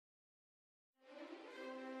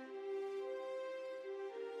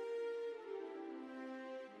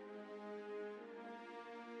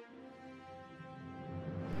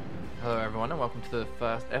Hello everyone and welcome to the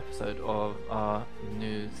first episode of our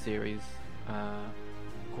new series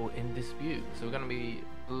called In Dispute. So we're going to be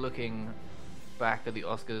looking back at the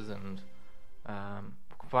Oscars and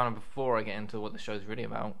finally, before I get into what the show's really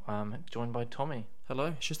about, joined by Tommy. Hello,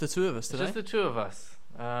 it's just the two of us today. It's just the two of us.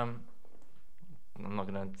 I'm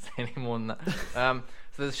not going to say any more than that.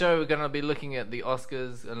 So the show, we're going to be looking at the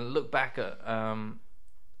Oscars and look back at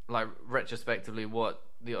like retrospectively what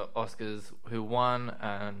the Oscars, who won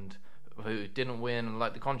and who didn't win, and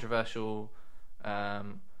like the controversial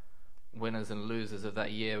winners and losers of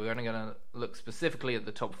that year. We're only going to look specifically at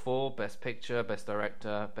the top four: Best Picture, Best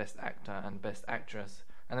Director, Best Actor and Best Actress.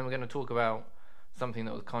 And then we're going to talk about something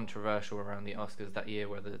that was controversial around the Oscars that year,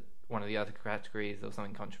 whether one of the other categories there was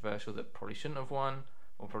something controversial that probably shouldn't have won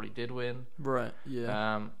or probably did win. Right,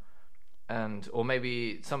 yeah. Or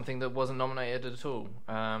maybe something that wasn't nominated at all.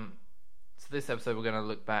 So this episode we're going to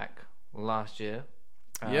look back last year.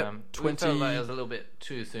 Yep, we felt like it was a little bit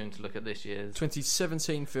too soon to look at this year's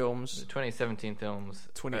 2017 films, 2017 films,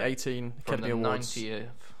 2018 from Academy the Awards. 90th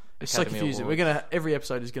It's so Academy confusing. Awards. Every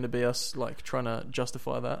episode is gonna be us like trying to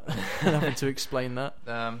justify that and having to explain that.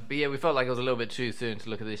 But yeah, we felt like it was a little bit too soon to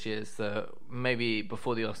look at this year's. So maybe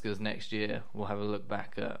before the Oscars next year, we'll have a look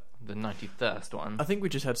back at the 91st one. I think we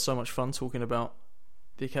just had so much fun talking about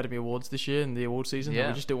the Academy Awards this year and the award season that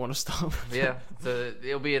we just didn't want to stop. Yeah, so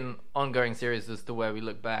it'll be an ongoing series as to where we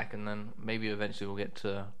look back, and then maybe eventually we'll get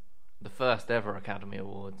to the first ever Academy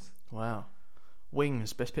Awards. Wow.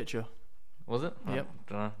 Wings, Best Picture. Was it? Yep.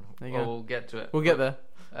 I don't know. There you go. We'll get to it. We'll get there.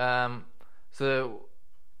 So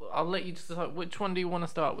I'll let you decide. Which one do you want to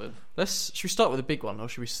start with? Should we start with the big one, or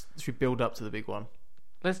should we build up to the big one?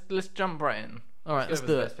 Let's jump right in. All right, let's go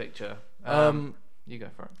do with it. Best Picture. You go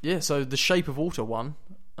for it. Yeah, so The Shape of Water won.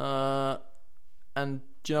 And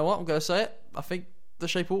do you know what? I'm going to say it. I think The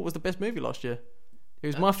Shape of Water was the best movie last year. It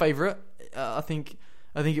was my favourite. I think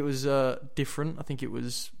it was different. I think it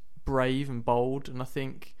was brave and bold, and I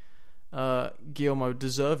think Guillermo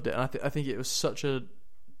deserved it. And I think it was such a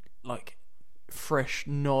fresh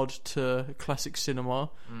nod to classic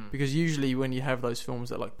cinema, because usually when you have those films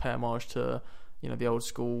that pay homage to the old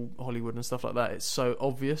school Hollywood and stuff like that, it's so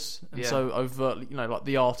obvious and so overtly, like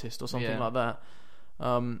The Artist or something like that.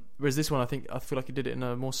 Whereas this one, I feel like he did it in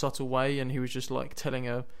a more subtle way, and he was just telling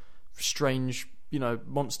a strange,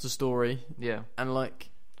 monster story. Yeah, and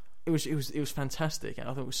it was fantastic, and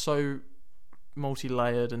I thought it was so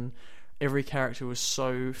multi-layered, and every character was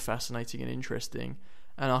so fascinating and interesting,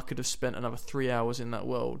 and I could have spent another 3 hours in that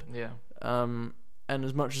world. Yeah. And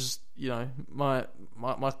as much as my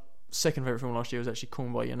second favourite film last year was actually Call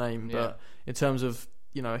Me by Your Name, but in terms of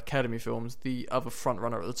Academy films, the other front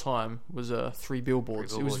runner at the time was Three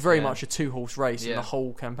Billboards. It was very much a 2-horse race in the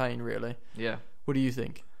whole campaign, really. Yeah. What do you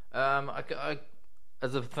think? I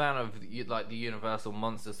as a fan of the Universal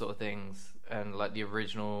monster sort of things, and the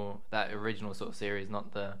original sort of series,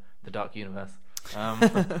 not the Dark Universe.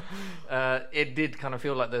 It did kind of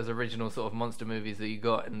feel like those original sort of monster movies that you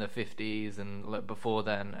got in the 50s and before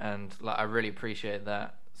then, and I really appreciate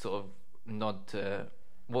that sort of nod to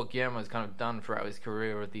what Guillermo's kind of done throughout his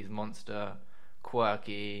career with these monster,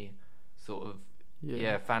 quirky sort of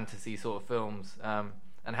fantasy sort of films. And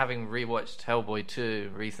having rewatched Hellboy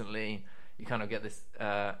 2 recently, you kind of get this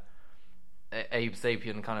Abe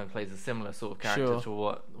Sapien kind of plays a similar sort of character to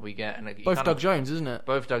what we get, and both Doug Jones, isn't it?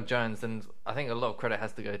 Both Doug Jones, and I think a lot of credit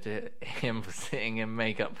has to go to him for sitting in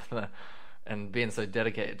makeup and being so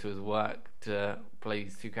dedicated to his work to play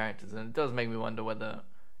these two characters. And it does make me wonder whether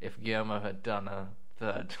if Guillermo had done a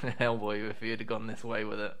third Hellboy, if he had gone this way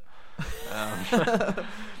with it.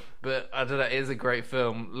 But I don't know. It is a great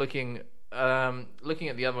film. Looking at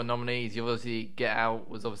the other nominees, you obviously Get Out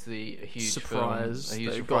was obviously a huge surprise. Film, a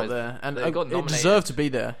huge surprise. Got there, and it deserved to be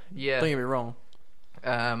there. Yeah, don't get me wrong.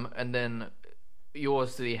 And then you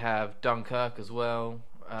obviously have Dunkirk as well.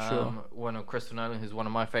 One of Christopher Nolan, who's one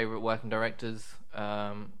of my favourite working directors.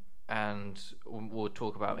 And we'll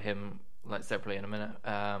talk about him separately in a minute.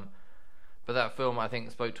 But that film, I think,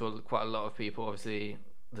 spoke to quite a lot of people. Obviously,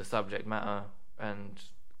 the subject matter and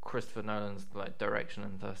Christopher Nolan's direction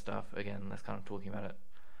and stuff. Again, that's kind of talking about it,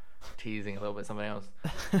 teasing a little bit something else.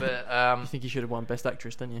 But you think he should have won Best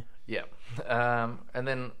Actress, didn't you? Yeah. And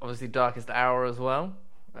then obviously Darkest Hour as well.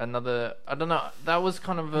 Another, I don't know. That was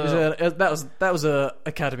kind of that was a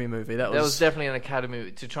Academy movie. That was definitely an Academy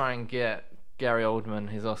movie to try and get Gary Oldman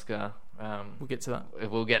his Oscar. We'll get to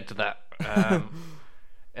that. We'll get to that.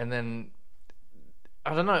 And then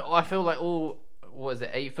I don't know. I feel like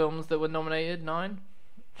 8 films that were nominated, 9.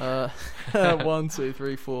 1, 2,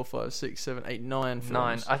 3, 4, 5, 6, 7, 8, 9 films.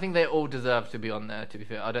 9. I think they all deserve to be on there, to be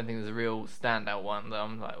fair. I don't think there's a real standout one that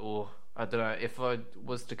I'm like, oh, I don't know. If I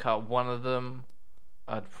was to cut one of them,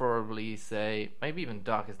 I'd probably say maybe even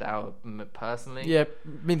Darkest Hour, personally. Yeah,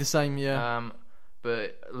 me the same, yeah.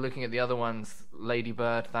 But looking at the other ones, Lady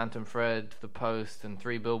Bird, Phantom Thread, The Post, and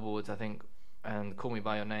 3 Billboards, I think, and Call Me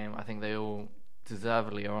By Your Name, I think they all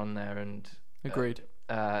deservedly are on there. And agreed.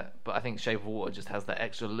 But I think Shape of Water just has that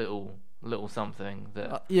extra little something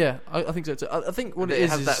that. Yeah, I think so too. I think what it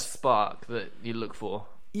has that spark that you look for.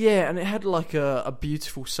 Yeah, and it had like a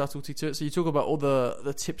beautiful subtlety to it. So you talk about all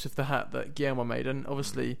the tips of the hat that Guillermo made, and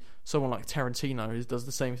obviously someone like Tarantino who does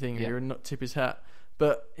the same thing here and not tip his hat.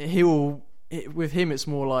 But with him, it's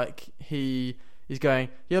more like he's going,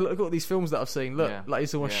 yeah, look at all these films that I've seen. Look, like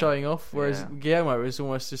he's almost showing off. Whereas Guillermo is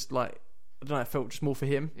almost just like, I don't know, it felt just more for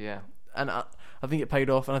him. Yeah. And I think it paid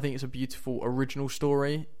off, and I think it's a beautiful original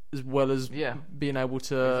story as well as being able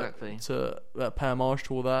to pay homage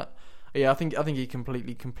to all that. Yeah, I think he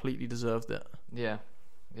completely deserved it. Yeah,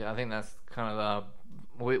 I think that's kind of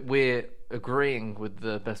we're agreeing with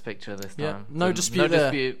the best picture this time. Yeah, no dispute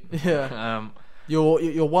there. Yeah.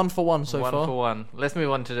 You're 1 for 1 so far. 1 for 1. Let's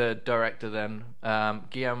move on to the director then.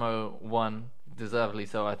 Guillermo won, deservedly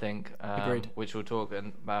so, I think. Agreed. Which we'll talk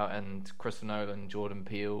about, and Christopher Nolan, Jordan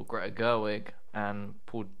Peele, Greta Gerwig, and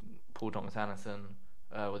Paul Thomas Anderson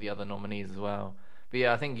were the other nominees as well. But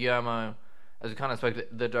yeah, I think Guillermo, as we kind of spoke,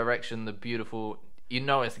 the direction, the beautiful. You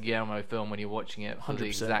know it's a Guillermo film when you're watching it for 100%. The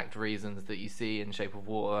exact reasons that you see in Shape of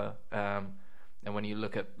Water. And when you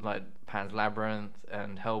look at like Pan's Labyrinth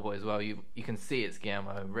and Hellboy as well, you can see it's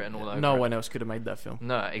Guillermo written all over. No one else could have made that film.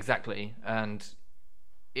 No, exactly. And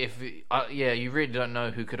if you really don't know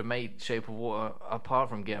who could have made Shape of Water apart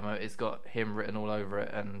from Guillermo. It's got him written all over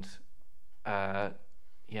it. And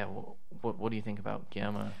what do you think about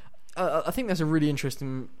Guillermo? I think that's a really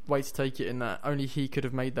interesting way to take it, in that only he could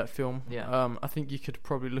have made that film. Yeah. I think you could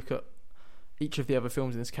probably look at each of the other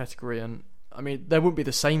films in this category, and I mean, they wouldn't be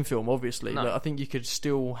the same film, obviously, but I think you could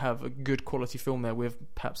still have a good quality film there with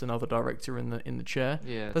perhaps another director in the chair.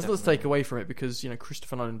 Yeah, that's not to take away from it, because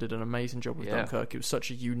Christopher Nolan did an amazing job with Dunkirk. It was such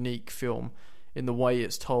a unique film in the way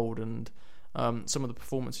it's told, and some of the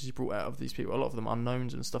performances he brought out of these people, a lot of them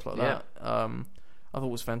unknowns and stuff like that. I thought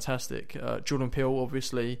was fantastic. Jordan Peele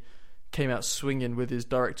obviously came out swinging with his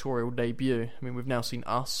directorial debut. I mean, we've now seen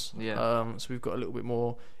Us, so we've got a little bit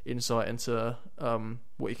more insight into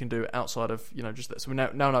what he can do outside of just that. So we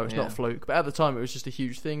now know it's not a fluke, but at the time it was just a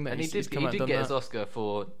huge thing that he did get his Oscar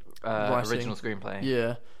for original screenplay.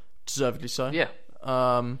 Yeah, deservedly so. Yeah.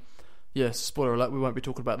 Yes, spoiler alert, we won't be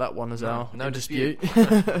talking about that one as our no dispute.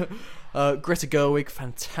 Greta Gerwig,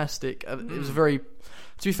 fantastic. It was a very, to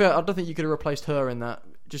be fair, I don't think you could have replaced her in that.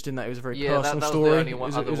 Just in that it was a very personal that story. Was the only one,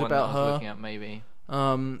 it was about I was her. Looking at maybe.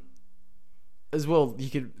 As well, you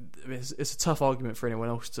could. I mean, it's a tough argument for anyone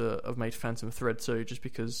else to have made Phantom Thread too, just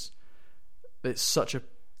because it's such a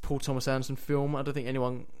Paul Thomas Anderson film. I don't think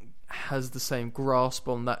anyone has the same grasp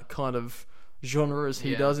on that kind of genre as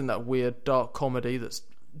he does, in that weird dark comedy that's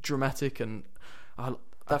dramatic, and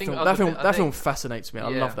that film fascinates me. I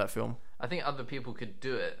love that film. I think other people could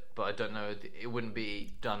do it, but I don't know. It wouldn't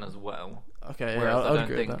be done as well. Okay, I'd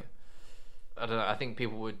agree with that. I don't know. I think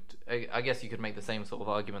people would. I guess you could make the same sort of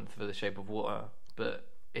argument for The Shape of Water, but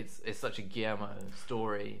it's such a Guillermo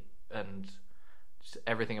story, and just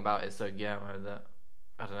everything about it is so Guillermo that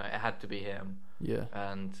I don't know. It had to be him. Yeah.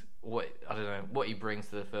 And what he brings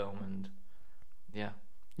to the film, and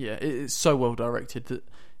it's so well directed that.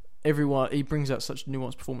 He brings out such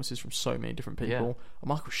nuanced performances from so many different people.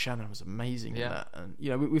 Michael Shannon was amazing in that, and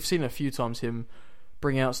we've seen a few times him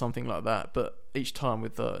bring out something like that, but each time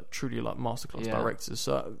with truly like masterclass directors.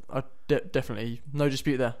 So I definitely no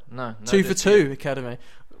dispute there. No 2 for 2 Academy.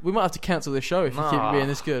 We might have to cancel this show if you keep it being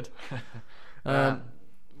this good. Do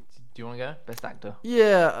you want to go best actor?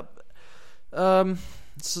 Yeah.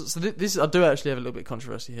 So this I do actually have a little bit of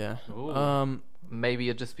controversy here. Maybe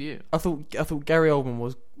a dispute. I thought Gary Oldman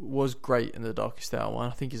was great in The Darkest Hour. I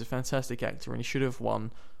think he's a fantastic actor, and he should have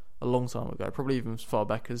won a long time ago, probably even as far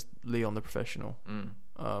back as Leon the Professional.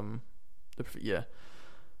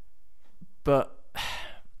 But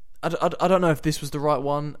I don't know if this was the right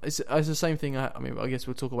one. It's the same thing. I mean, I guess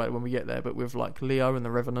we'll talk about it when we get there. But with like Leo and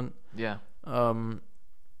The Revenant, it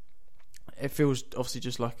feels obviously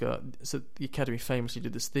just like so the Academy famously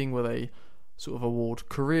did this thing where they sort of award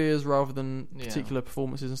careers rather than particular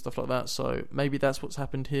performances and stuff like that. So maybe that's what's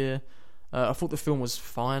happened here. I thought the film was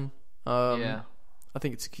fine. I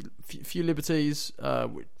think it's a few liberties,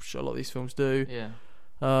 which a lot of these films do.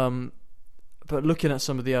 But looking at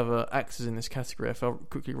some of the other actors in this category, if I'll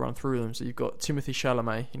quickly run through them. So you've got Timothée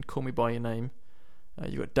Chalamet in Call Me By Your Name.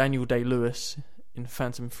 You've got Daniel Day-Lewis in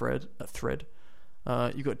Phantom Thread.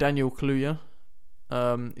 You've got Daniel Kaluuya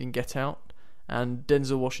in Get Out. And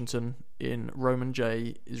Denzel Washington in Roman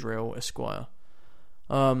J. Israel Esquire.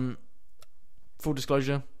 Full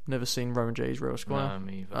disclosure, never seen Roman J. Israel Esquire. No,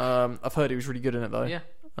 me either. I've heard he was really good in it though.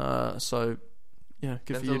 Yeah. So, yeah,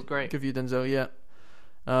 good for you. Great. Good for you, Denzel. Yeah.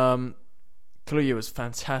 Kaluuya was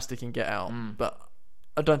fantastic in Get Out, but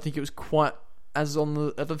I don't think it was quite as on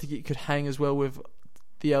the. I don't think it could hang as well with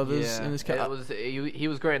the others in this category. He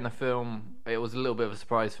was great in the film. It was a little bit of a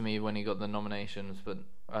surprise for me when he got the nominations, but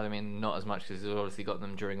I mean, not as much because he's obviously got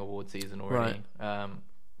them during award season already. Right.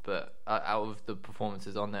 But out of the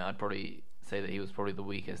performances on there, I'd probably say that he was probably the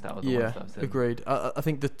weakest out of the ones that I've seen. Agreed. I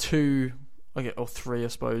think the two, or three, I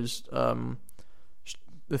suppose. The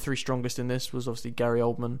three strongest in this was obviously Gary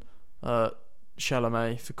Oldman,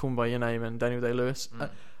 Chalamet for Call Me By Your Name, and Daniel Day-Lewis.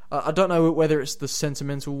 I don't know whether it's the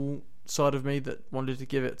sentimental side of me that wanted to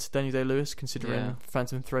give it to Daniel Day-Lewis, considering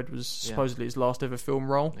Phantom Thread was supposedly his last ever film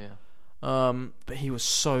role. But he was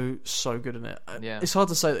so good in it. It's hard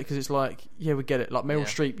to say that because it's like, we get it. Like Meryl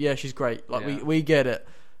Streep, she's great. Like we get it.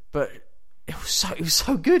 But it was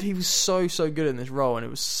so good. He was so good in this role, and it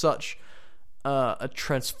was such a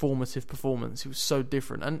transformative performance. It was so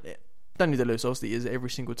different, and Daniel Day-Lewis obviously is every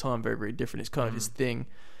single time very, very different. It's kind of his thing,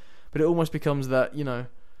 but it almost becomes that,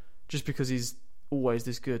 just because he's always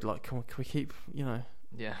this good, like can we keep,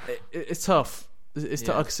 it's tough. It's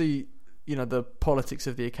tough. I can see, the politics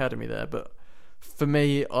of the Academy there, but for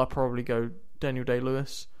me, I'll probably go Daniel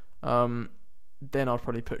Day-Lewis. Then I'd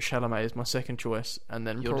probably put Chalamet as my second choice, and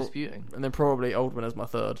then you're disputing, and then probably Oldman as my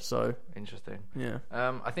third. So interesting. Yeah.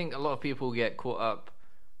 I think a lot of people get caught up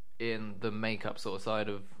in the makeup sort of side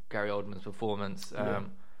of Gary Oldman's performance.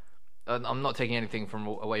 I'm not taking anything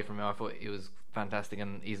away from him. I thought he was fantastic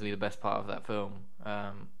and easily the best part of that film.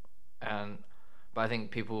 But I think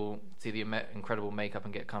people see the incredible makeup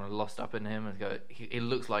and get kind of lost up in him and go, he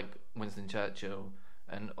looks like Winston Churchill,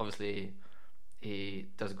 and obviously he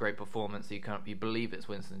does a great performance. So you believe it's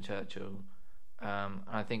Winston Churchill. And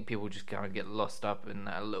I think people just kind of get lost up in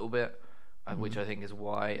that a little bit, which I think is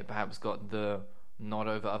why it perhaps got the nod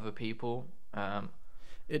over other people.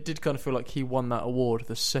 It did kind of feel like he won that award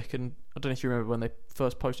the second. I don't know if you remember when they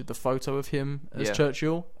first posted the photo of him as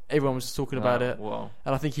Churchill. Everyone was talking about it, and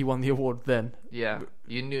I think he won the award then. Yeah,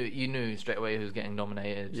 you knew straight away who was getting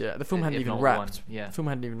nominated. Yeah, the film hadn't even wrapped. The film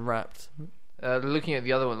hadn't even wrapped. Looking at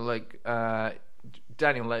the other one, like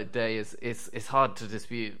Daniel Day, it's hard to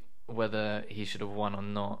dispute whether he should have won or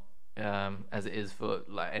not, as it is for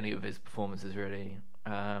like any of his performances really.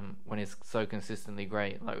 When he's so consistently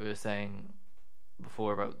great, like we were saying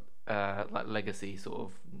before about like legacy sort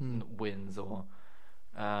of wins, or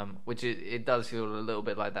which it does feel a little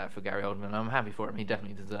bit like that for Gary Oldman. I'm happy for him. He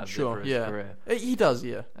definitely deserves it for his career. He does,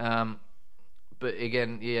 yeah. But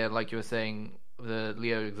again, like you were saying, the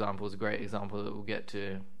Leo example is a great example that we'll get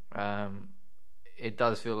to. It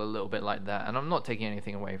does feel a little bit like that, and I'm not taking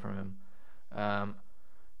anything away from him.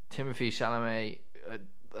 Timothée Chalamet,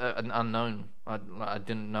 an unknown. I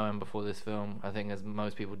didn't know him before this film, I think, as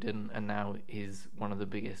most people didn't, and now he's one of the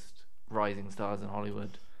biggest rising stars in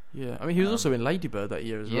Hollywood. Yeah, I mean, he was also in Lady Bird that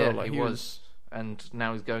year as well. Like, he was. And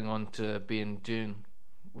now he's going on to be in Dune.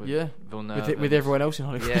 With Villeneuve with everyone else in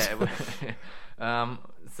Hollywood. Yeah.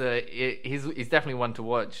 So he's definitely one to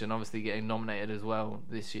watch, and obviously getting nominated as well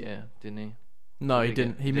this year, didn't he? No, he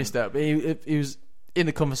didn't. He missed out. But he was in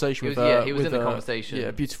the conversation with he was in the conversation.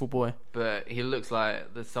 Yeah, Beautiful Boy. But he looks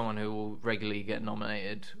like there's someone who will regularly get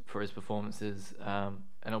nominated for his performances, and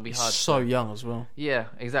it'll be hard. He's so young as well. Yeah,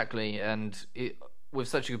 exactly. And with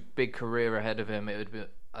such a big career ahead of him,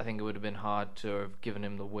 I think it would have been hard to have given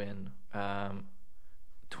him the win.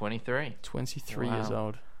 23 years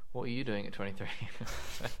old. What are you doing at 23?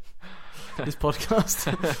 This podcast.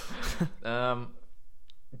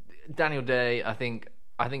 Daniel Day, I think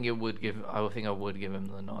I would give him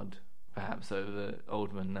the nod, perhaps over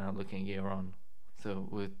Oldman now looking a year on. So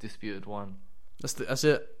we've disputed one. That's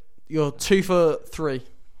it. You're 2 for 3.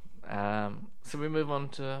 So we move on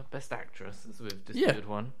to Best Actress, as we've disputed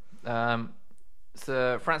one.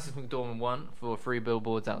 So Frances McDormand won for 3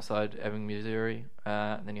 Billboards Outside Ebbing, Missouri.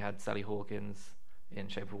 Then you had Sally Hawkins in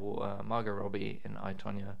Shape of Water, Margot Robbie in I,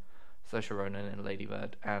 Tonya, Saoirse Ronan in Lady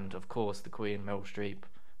Bird, and of course the Queen, Meryl Streep,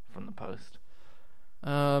 from The Post.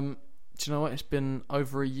 Do you know what? It's been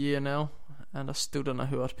over a year now, and I still don't know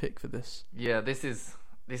who I'd pick for this. Yeah, this is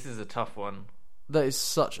a tough one. That is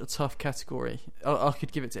such a tough category. I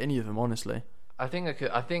could give it to any of them, honestly. I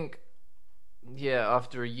think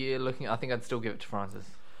after a year looking, I think I'd still give it to Frances.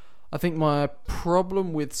 I think my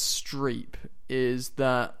problem with Streep is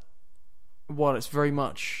that while it's very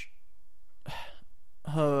much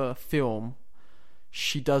her film,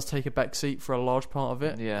 she does take a back seat for a large part of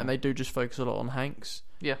it, and they do just focus a lot on Hanks.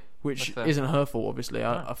 Yeah, which isn't her fault, obviously.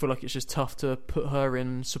 I feel like it's just tough to put her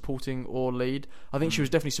in supporting or lead. I think she was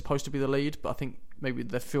definitely supposed to be the lead, but I think maybe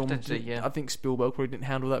the film... I think Spielberg probably didn't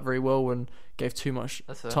handle that very well and gave too much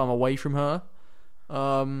time away from her.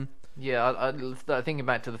 Thinking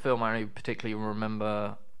back to the film, I only particularly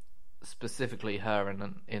remember specifically her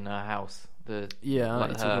in her house. Her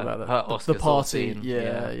Oscar the party. Scene.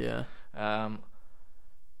 Yeah.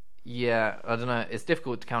 I don't know. It's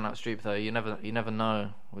difficult to count out Streep though. You never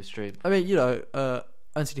know with Streep. I mean,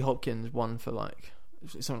 Anthony Hopkins won for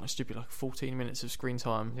something like stupid 14 minutes of screen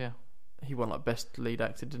time. Yeah, he won best lead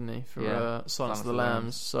actor, didn't he, for Silence of the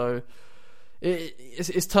Lambs? So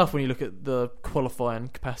it's tough when you look at the qualifying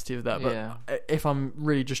capacity of that. But if I'm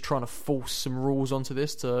really just trying to force some rules onto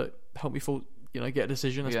this to help me get a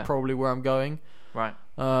decision, that's probably where I'm going. Right.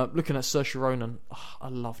 Looking at Saoirse Ronan, I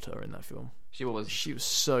loved her in that film. She was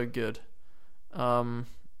so good.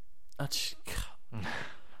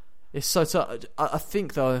 It's so tough. I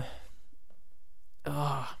think though,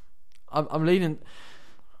 I'm kind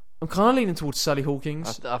of leaning towards Sally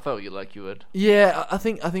Hawkins. I felt you would. Yeah, I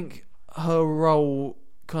think her role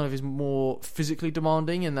kind of is more physically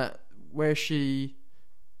demanding in that where she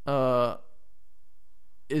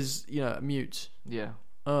is mute. Yeah.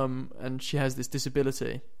 And she has this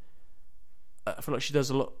disability. I feel like she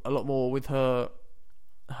does a lot more with her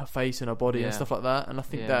face and her body and stuff like that, and I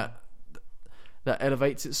think that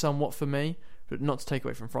elevates it somewhat for me. But not to take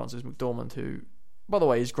away from Frances McDormand, who, by the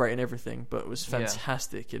way, is great in everything, but was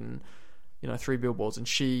fantastic in Three Billboards, and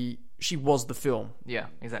she was the film. Yeah,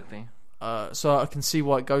 exactly. So I can see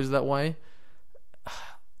why it goes that way.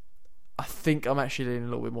 I think I'm actually leaning a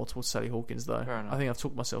little bit more towards Sally Hawkins, though. Fair enough. I think I've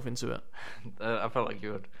talked myself into it. I felt like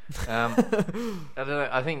you would. I don't know.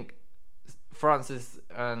 I think Frances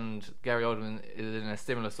and Gary Oldman is in a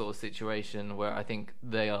similar sort of situation where I think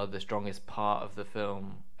they are the strongest part of the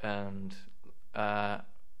film, and or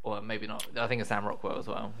maybe not. I think it's Sam Rockwell as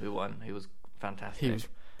well who won. He was fantastic. He was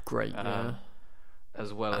great.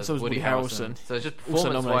 As well as so Woody Harrelson. So just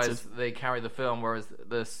performance-wise, they carry the film, whereas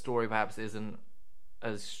the story perhaps isn't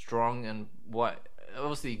as strong and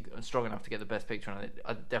obviously strong enough to get the best picture on it.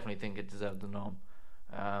 I definitely think it deserved the nom.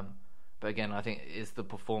 But again, I think it's the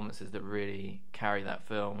performances that really carry that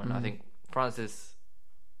film, and I think Frances,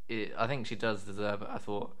 I think she does deserve it. I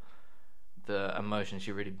thought the emotion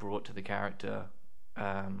she really brought to the character,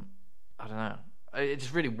 I don't know, it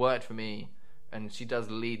just really worked for me, and she does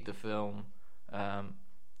lead the film,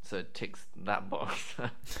 so it ticks that box.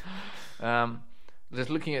 Just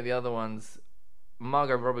looking at the other ones,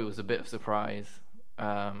 Margot Robbie was a bit of a surprise.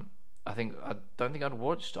 I don't think I'd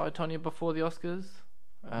watched I, Tonya before the Oscars.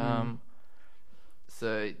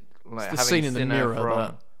 So it's the scene in the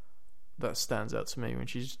mirror that stands out to me when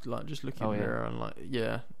she's just looking in the mirror and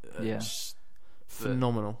it's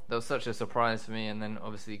phenomenal. That was such a surprise for me, and then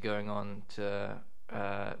obviously going on to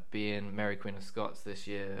be in Mary Queen of Scots this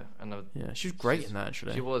year, and she was great in that.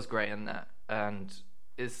 Actually, she was great in that, and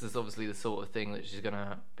this is obviously the sort of thing that she's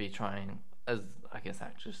gonna be trying, as I guess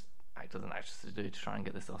actors and actresses do, to try and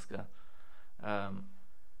get this Oscar.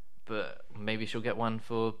 But maybe she'll get one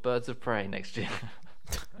for Birds of Prey next year.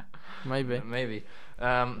 Maybe.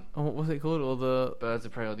 What was it called? Or the Birds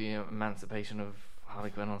of Prey, or the Emancipation of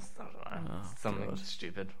Harley Quinn, or I don't know, something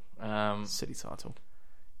stupid. Silly title.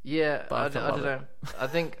 Yeah, I don't know. I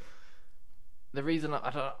think the reason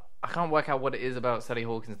I can't work out what it is about Sally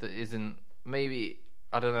Hawkins that isn't, maybe,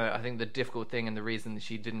 I don't know. I think the difficult thing and the reason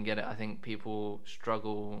she didn't get it, I think people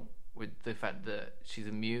struggle with the fact that she's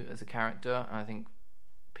a mute as a character, and I think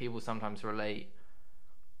people sometimes relate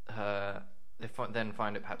her. They then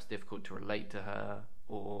find it perhaps difficult to relate to her,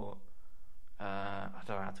 or I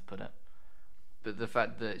don't know how to put it. But the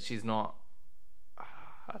fact that she's not,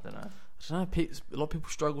 I don't know. A lot of people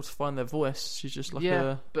struggle to find their voice. She's just like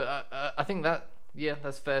but I think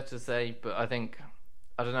that's fair to say. But I think,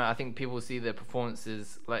 I don't know. I think people see their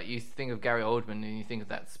performances, like you think of Gary Oldman and you think of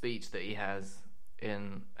that speech that he has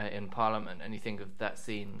in Parliament, and you think of that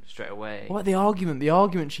scene straight away. What the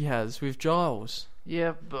argument she has with Giles?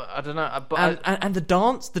 Yeah, but I don't know. And the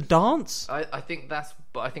dance. I think that's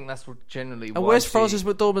generally. And where's Frances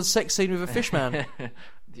McDormand's sex scene with a fish man?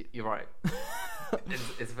 You're right.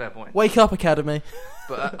 It's a fair point. Wake up, Academy.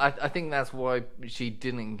 But I think that's why she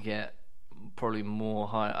didn't get probably more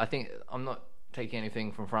high. I think I'm not taking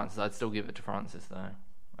anything from Frances. I'd still give it to Frances though.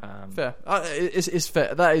 Fair. It's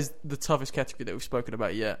fair. That is the toughest category that we've spoken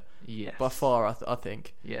about yet. Yes. By far, I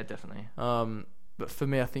think. Yeah, definitely. But for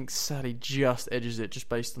me, I think Sally just edges it, just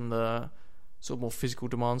based on the sort of more physical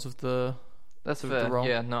demands of the. That's fair. The role.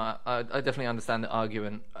 Yeah, no, I definitely understand the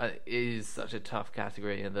argument. It is such a tough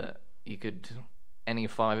category that you could any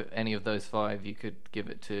of those 5 you could give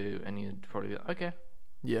it to, and you'd probably be like, okay.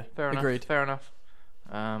 Yeah, fair agreed. Enough. Fair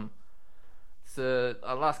enough. So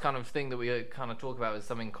our last kind of thing that we kind of talk about is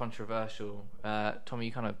something controversial. Tommy,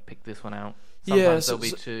 you kind of picked this one out. Sometimes there'll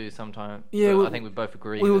be 2, sometimes. Yeah, I think we both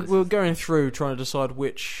agree. We were going through trying to decide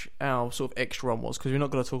which our sort of extra one was, because we're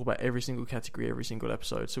not going to talk about every single category, every single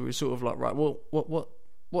episode. So we were sort of like, right, well,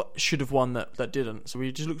 what should have won that didn't? So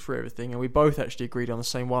we just looked through everything, and we both actually agreed on the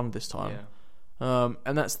same one this time. Yeah.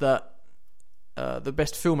 And that's that the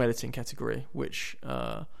best film editing category, which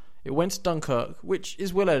it went to Dunkirk, which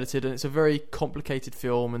is well edited, and it's a very complicated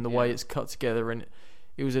film in the way it's cut together, and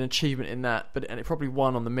it was an achievement in that. And it probably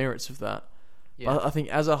won on the merits of that. Yeah. I think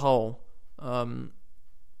as a whole, for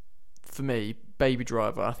me, Baby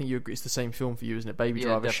Driver. I think you agree it's the same film for you, isn't it? Baby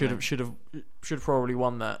Driver should have probably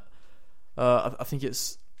won that. I think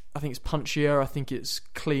it's punchier. I think it's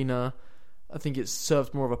cleaner. I think it's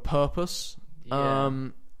served more of a purpose. Yeah.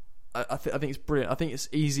 I think it's brilliant. I think it's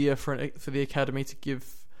easier for the Academy to give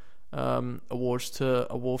awards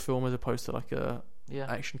to a war film as opposed to like a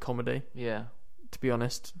action comedy. Yeah. To be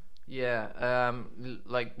honest. Yeah.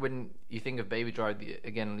 Like when you think of Baby Driver,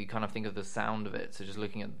 again, you kind of think of the sound of it. So just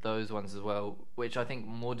looking at those ones as well, which I think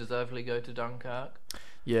more deservedly go to Dunkirk.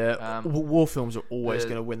 Yeah. War films are always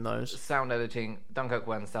going to win those. Sound editing, Dunkirk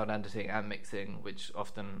wins sound editing and mixing, which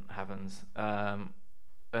often happens.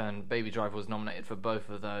 And Baby Driver was nominated for both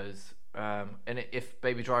of those. And if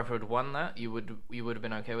Baby Driver had won that, you would have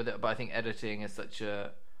been okay with it. But I think editing is such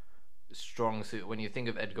a strong suit. When you think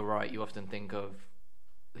of Edgar Wright, you often think of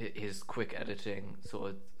his quick editing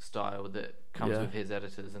sort of style that comes with his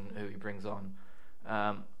editors and who he brings on.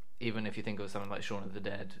 Even if you think of something like Shaun of the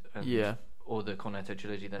Dead or the Cornetto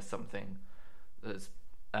trilogy, there's something that's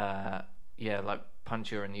like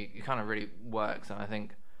punchier, and you kind of really works. And I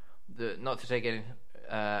think not to take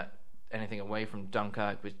anything away from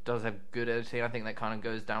Dunkirk, which does have good editing, I think that kind of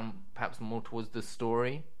goes down perhaps more towards the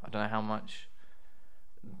story. I don't know how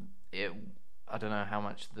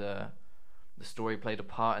much the story played a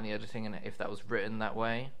part in the editing, and if that was written that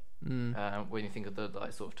way. When you think of the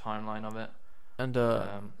sort of timeline of it. And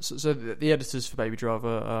so the editors for Baby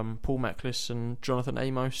Driver, Paul Mackless and Jonathan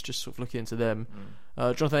Amos, just sort of looking into them.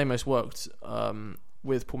 Jonathan Amos worked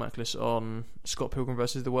with Paul Mackless on Scott Pilgrim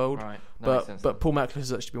vs. the World, right. but Paul Mackless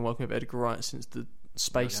has actually been working with Edgar Wright since the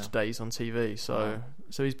Spaced days on TV. So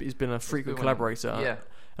he's been a frequent collaborator. Yeah.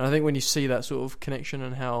 And I think when you see that sort of connection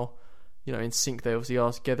and how in sync they obviously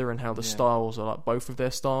are together, and how the styles are like both of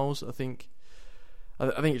their styles, I think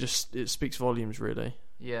it speaks volumes, really.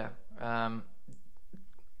 Yeah.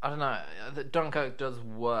 I don't know. Dunkirk does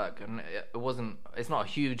work, and it's not a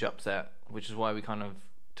huge upset, which is why we kind of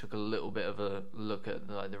took a little bit of a look at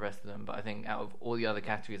the rest of them. But I think out of all the other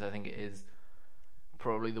categories, I think it is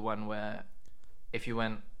probably the one where if you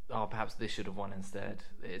went, perhaps this should have won instead,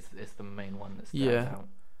 it's the main one that stands out.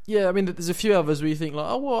 Yeah, I mean, there's a few others where you think like,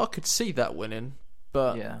 I could see that winning,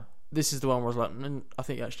 but this is the one where I was like, I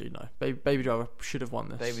think actually no, Baby Driver should have won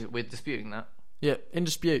this. We're disputing that. Yeah, in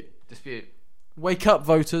dispute. Wake up,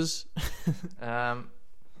 voters.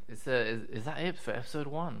 Is that it for episode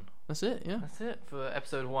 1? That's it, yeah. That's it for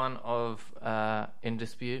episode 1 of In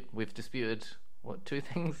Dispute. We've disputed, 2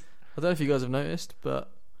 things? I don't know if you guys have noticed, but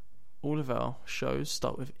all of our shows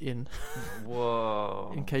start with in.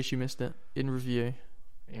 Whoa. In case you missed it. In review.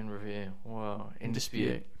 Whoa. In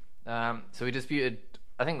dispute. So we disputed,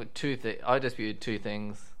 I think with 2 things. I disputed 2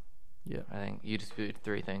 things. Yeah. I think you disputed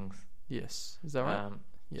 3 things. Yes. Is that right?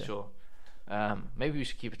 Yeah. Sure. Maybe we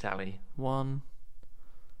should keep a tally. 1.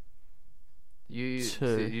 2.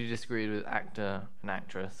 So you disagreed with actor and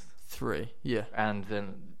actress. 3. Yeah. And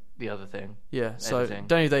then the other thing. Yeah. So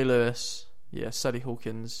Daniel Day-Lewis. Yeah. Sally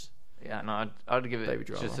Hawkins. Yeah. No, I'd give it Baby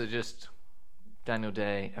Driver. Just Daniel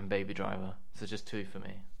Day and Baby Driver. So just 2 for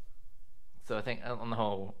me. So I think on the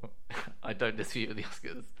whole, I don't dispute with the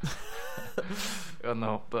Oscars. On the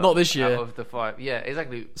whole, but not this year. Out of the 5, yeah,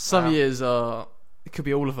 exactly. Some years it could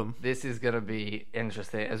be all of them. This is going to be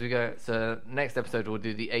interesting as we go. So next episode we'll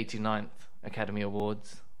do the 89th Academy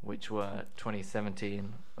Awards, which were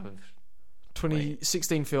 2017 of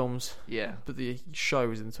 2016 films. Yeah, but the show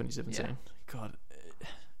was in 2017. Yeah. God,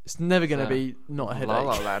 it's never going to be not a headache. La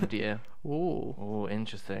La Land, yeah. Oh,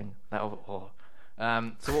 interesting. So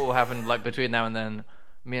what will happen between now and then?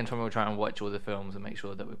 Me and Tommy will try and watch all the films and make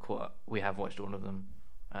sure that we have watched all of them.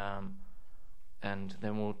 and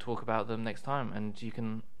then we'll talk about them next time. And you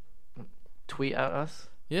can tweet at us.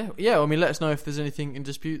 Yeah. I mean, let us know if there's anything in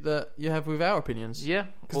dispute that you have with our opinions. Yeah,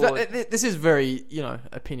 because this is very,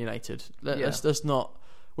 opinionated. Let's not.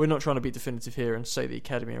 We're not trying to be definitive here and say the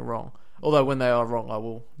Academy are wrong. Although when they are wrong, I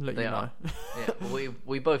will let you know. Yeah,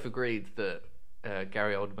 we both agreed that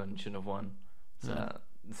Gary Oldman shouldn't have won.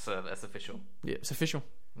 So that's official. Yeah, it's official.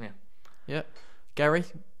 Yeah. Gary,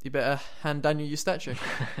 you better hand Daniel your statue.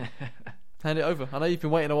 Hand it over. I know you've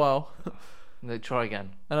been waiting a while. No, try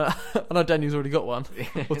again. I know Daniel's already got one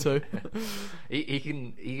or two. You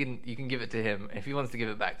can give it to him if he wants to give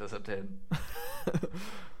it back. That's up to him.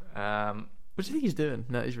 What do you think he's doing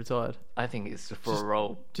now that he's retired? I think it's for a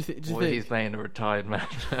role. Do you think he's playing a retired man?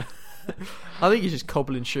 I think he's just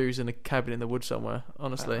cobbling shoes in a cabin in the woods somewhere.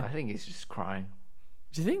 Honestly, I think he's just crying.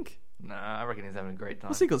 Do you think? Nah, I reckon he's having a great time.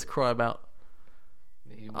 What's he got to cry about?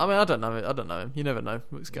 I mean, I don't know him. You never know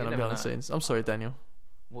what's going on behind the scenes. I'm sorry, Daniel.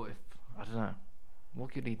 What if, I don't know,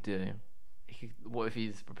 what could he do? What if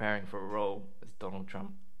he's preparing for a role as Donald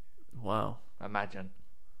Trump? Wow. Imagine.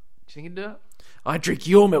 Do you think he'd do it? I drink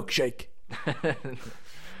your milkshake. So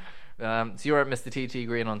you're at Mr. TT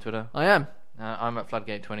Green on Twitter. I am. I'm at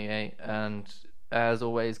Floodgate28. And as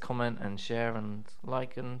always, comment and share and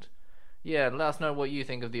like, and let us know what you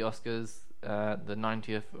think of the Oscars, the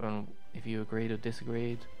 90th, and if you agreed or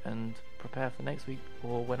disagreed, and prepare for next week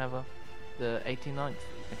or whenever the 89th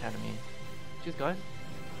Academy. Cheers, guys.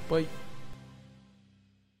 Bye.